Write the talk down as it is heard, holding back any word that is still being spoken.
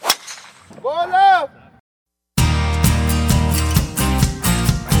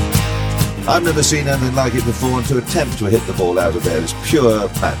I've never seen anything like it before, and to attempt to hit the ball out of there is pure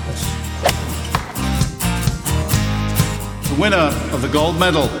madness. The winner of the gold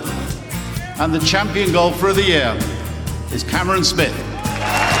medal and the champion golfer of the year is Cameron Smith.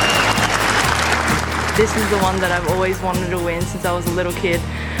 This is the one that I've always wanted to win since I was a little kid.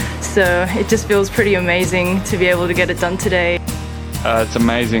 So it just feels pretty amazing to be able to get it done today. It's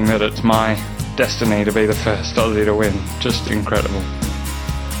amazing that it's my destiny to be the first Aussie to win. Just incredible.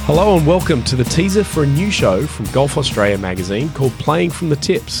 Hello and welcome to the teaser for a new show from Golf Australia magazine called Playing from the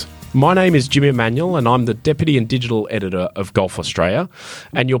Tips. My name is Jimmy Emanuel and I'm the Deputy and Digital Editor of Golf Australia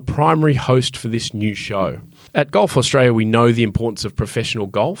and your primary host for this new show. At Golf Australia, we know the importance of professional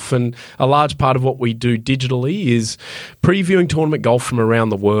golf, and a large part of what we do digitally is previewing tournament golf from around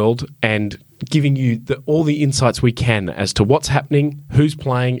the world and giving you all the insights we can as to what's happening, who's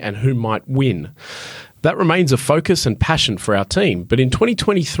playing and who might win. That remains a focus and passion for our team, but in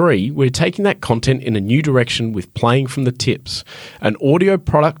 2023, we're taking that content in a new direction with Playing from the Tips, an audio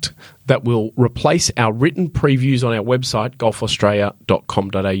product that will replace our written previews on our website,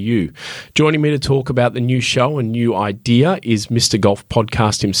 golfaustralia.com.au. Joining me to talk about the new show and new idea is Mr. Golf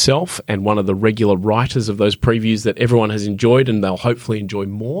Podcast himself and one of the regular writers of those previews that everyone has enjoyed and they'll hopefully enjoy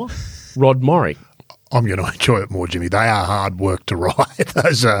more, Rod Morri. I'm going to enjoy it more, Jimmy. They are hard work to write.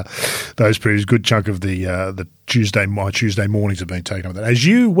 Those previews, good chunk of my Tuesday mornings have been taken up with that, as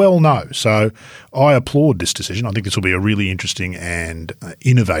you well know. So I applaud this decision. I think this will be a really interesting and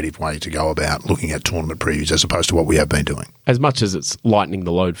innovative way to go about looking at tournament previews as opposed to what we have been doing. As much as it's lightening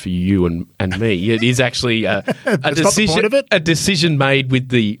the load for you and me, it is actually a decision made with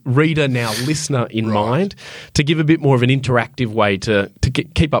the reader, now listener, in mind to give a bit more of an interactive way to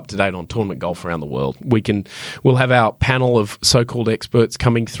keep up to date on tournament golf around the world. We'll have our panel of so-called experts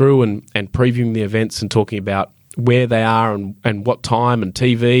coming through and previewing the events and talking about where they are and what time and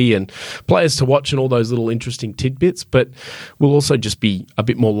TV and players to watch and all those little interesting tidbits. But we'll also just be a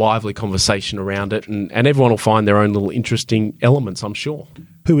bit more lively conversation around it and everyone will find their own little interesting elements, I'm sure.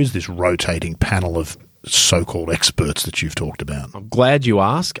 Who is this rotating panel of so-called experts that you've talked about? I'm glad you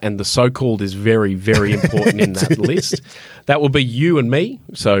ask, and the so-called is very, very important in that list. That will be you and me,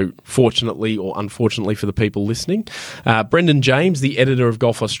 so fortunately or unfortunately for the people listening. Brendan James, the editor of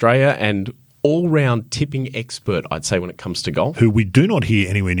Golf Australia and all-round tipping expert, I'd say, when it comes to golf. Who we do not hear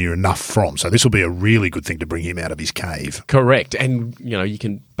anywhere near enough from, so this will be a really good thing to bring him out of his cave. Correct, and you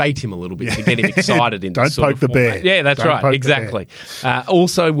can bait him a little bit to get him excited in Don't poke the bear. Yeah, that's right, exactly.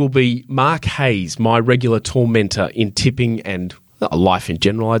 Also will be Mark Hayes, my regular tormentor in tipping and life in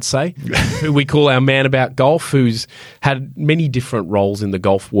general, I'd say, who we call our man about golf, who's had many different roles in the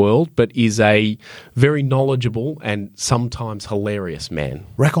golf world, but is a very knowledgeable and sometimes hilarious man.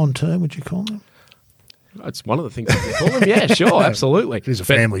 Raconteur, would you call him? It's one of the things that we call him. Yeah, sure, absolutely. It is a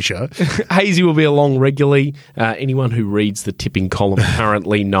family show. Hazy will be along regularly. Anyone who reads the tipping column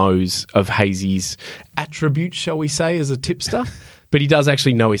currently knows of Hazy's attributes, shall we say, as a tipster, but he does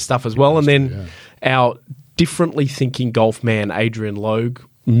actually know his stuff as well. And then our differently thinking golf man, Adrian Logue,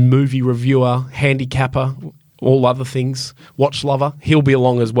 movie reviewer, handicapper, all other things, watch lover, he'll be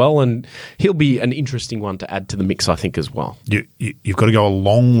along as well, and he'll be an interesting one to add to the mix, I think, as well. You've got to go a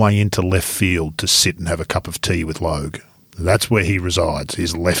long way into left field to sit and have a cup of tea with Logue. That's where he resides,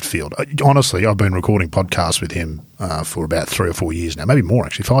 is left field. Honestly, I've been recording podcasts with him for about 3 or 4 years now, maybe more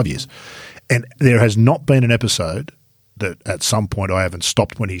actually, 5 years. And there has not been an episode that at some point I haven't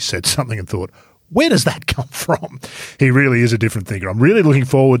stopped when he said something and thought, where does that come from? He really is a different thinker. I'm really looking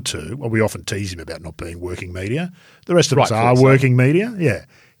forward to, well, we often tease him about not being working media. The rest of us are working media, yeah.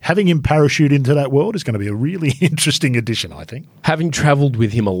 Having him parachute into that world is going to be a really interesting addition, I think. Having travelled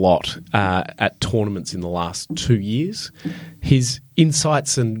with him a lot at tournaments in the last 2 years, his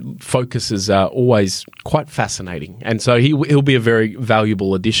insights and focuses are always quite fascinating. And so he'll be a very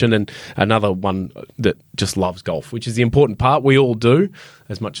valuable addition and another one that just loves golf, which is the important part. We all do,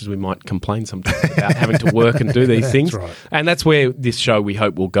 as much as we might complain sometimes about having to work and do these things. That's right. And that's where this show, we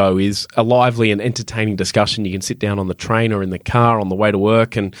hope, will go, is a lively and entertaining discussion. You can sit down on the train or in the car on the way to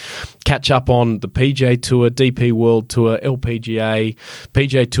work and catch up on the PGA Tour, DP World Tour, LPGA,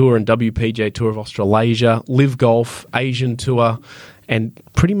 PGA Tour and WPGA Tour of Australasia, Live Golf, Asian Tour, and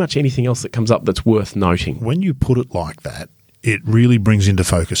pretty much anything else that comes up that's worth noting. When you put it like that, it really brings into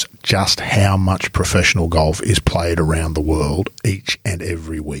focus just how much professional golf is played around the world each and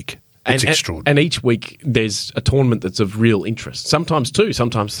every week. It's extraordinary. And each week there's a tournament that's of real interest. Sometimes 2,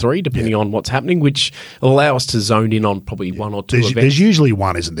 sometimes 3, depending on what's happening, which allow us to zone in on probably 1 or 2 events. There's usually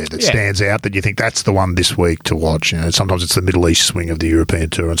one, isn't there, that stands out that you think that's the one this week to watch. Sometimes it's the Middle East swing of the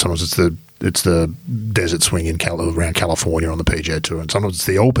European Tour, and sometimes it's the desert swing around California on the PGA Tour, and sometimes it's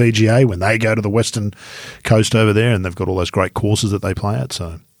the old PGA when they go to the western coast over there, and they've got all those great courses that they play at.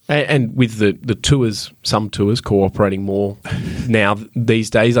 So. And with the tours, some tours cooperating more now these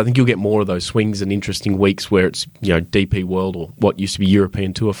days, I think you'll get more of those swings and interesting weeks where it's DP World or what used to be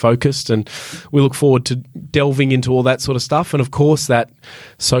European Tour focused, and we look forward to delving into all that sort of stuff. And of course, that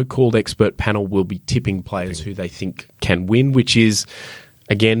so-called expert panel will be tipping players who they think can win, which is,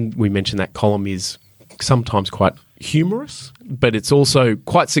 again, we mentioned that column is sometimes quite humorous, but it's also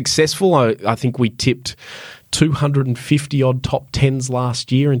quite successful. I think we tipped 250 odd top 10s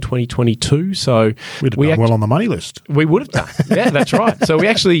last year in 2022. So we'd have done well on the money list. We would have done. Yeah, that's right. So we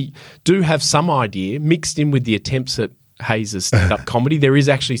actually do have some idea mixed in with the attempts at Hayes' stand-up comedy. There is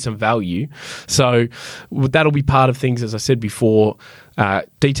actually some value. So that'll be part of things, as I said before,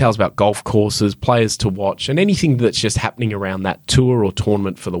 details about golf courses, players to watch, and anything that's just happening around that tour or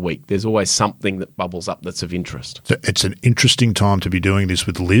tournament for the week. There's always something that bubbles up that's of interest. It's an interesting time to be doing this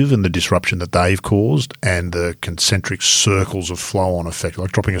with LIV and the disruption that they've caused and the concentric circles of flow-on effect,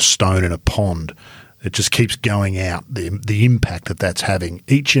 like dropping a stone in a pond. It just keeps going out, the impact that's having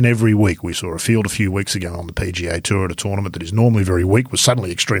each and every week. We saw a field a few weeks ago on the PGA Tour at a tournament that is normally very weak was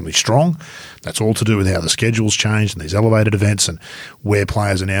suddenly extremely strong. That's all to do with how the schedule's changed and these elevated events and where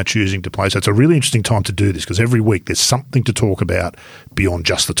players are now choosing to play. So it's a really interesting time to do this because every week there's something to talk about beyond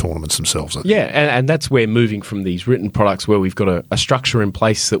just the tournaments themselves. Yeah, and that's where moving from these written products where we've got a structure in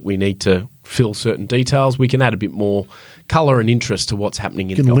place that we need to fill certain details, we can add a bit more colour and interest to what's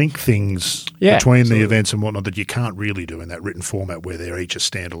happening in golf. You can golf. link things between the events and whatnot that you can't really do in that written format where they're each a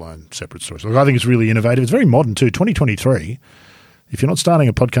standalone separate story. So I think it's really innovative. It's very modern too. 2023, if you're not starting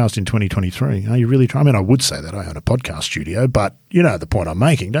a podcast in 2023, are you really trying? I mean, I would say that I own a podcast studio, but you know the point I'm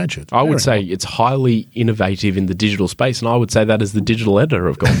making, don't you? I would say it's highly innovative in the digital space, and I would say that as the digital editor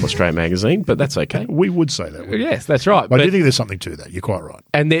of Golf Australia magazine, but that's okay. We would say that. Yes, that's right. But I do think there's something to that. You're quite right.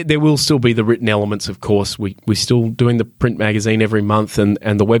 And there will still be the written elements, of course. We're still doing the print magazine every month, and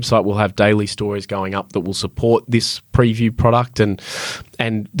the website will have daily stories going up that will support this preview product, and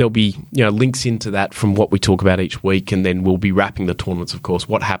there'll be links into that from what we talk about each week, and then we'll be wrapping the tournaments, of course,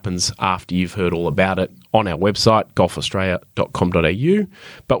 what happens after you've heard all about it on our website, golfaustralia.com.au.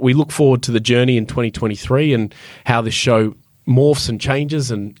 But we look forward to the journey in 2023 and how this show morphs and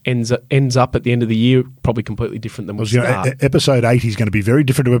changes and ends up at the end of the year probably completely different than we start. Episode 80 is going to be very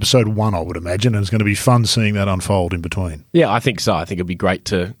different to episode 1, I would imagine, and it's going to be fun seeing that unfold in between. Yeah, I think so. I think it'd be great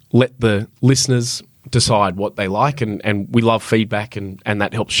to let the listeners decide what they like, and we love feedback, and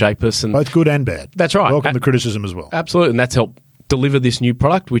that helps shape us. And both good and bad. That's right. Welcome the criticism as well. Absolutely, and that's helped deliver this new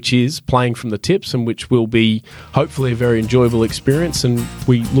product, which is Playing from the Tips, and which will be hopefully a very enjoyable experience, and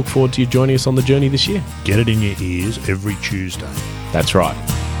we look forward to you joining us on the journey this year. Get it in your ears every Tuesday. That's right.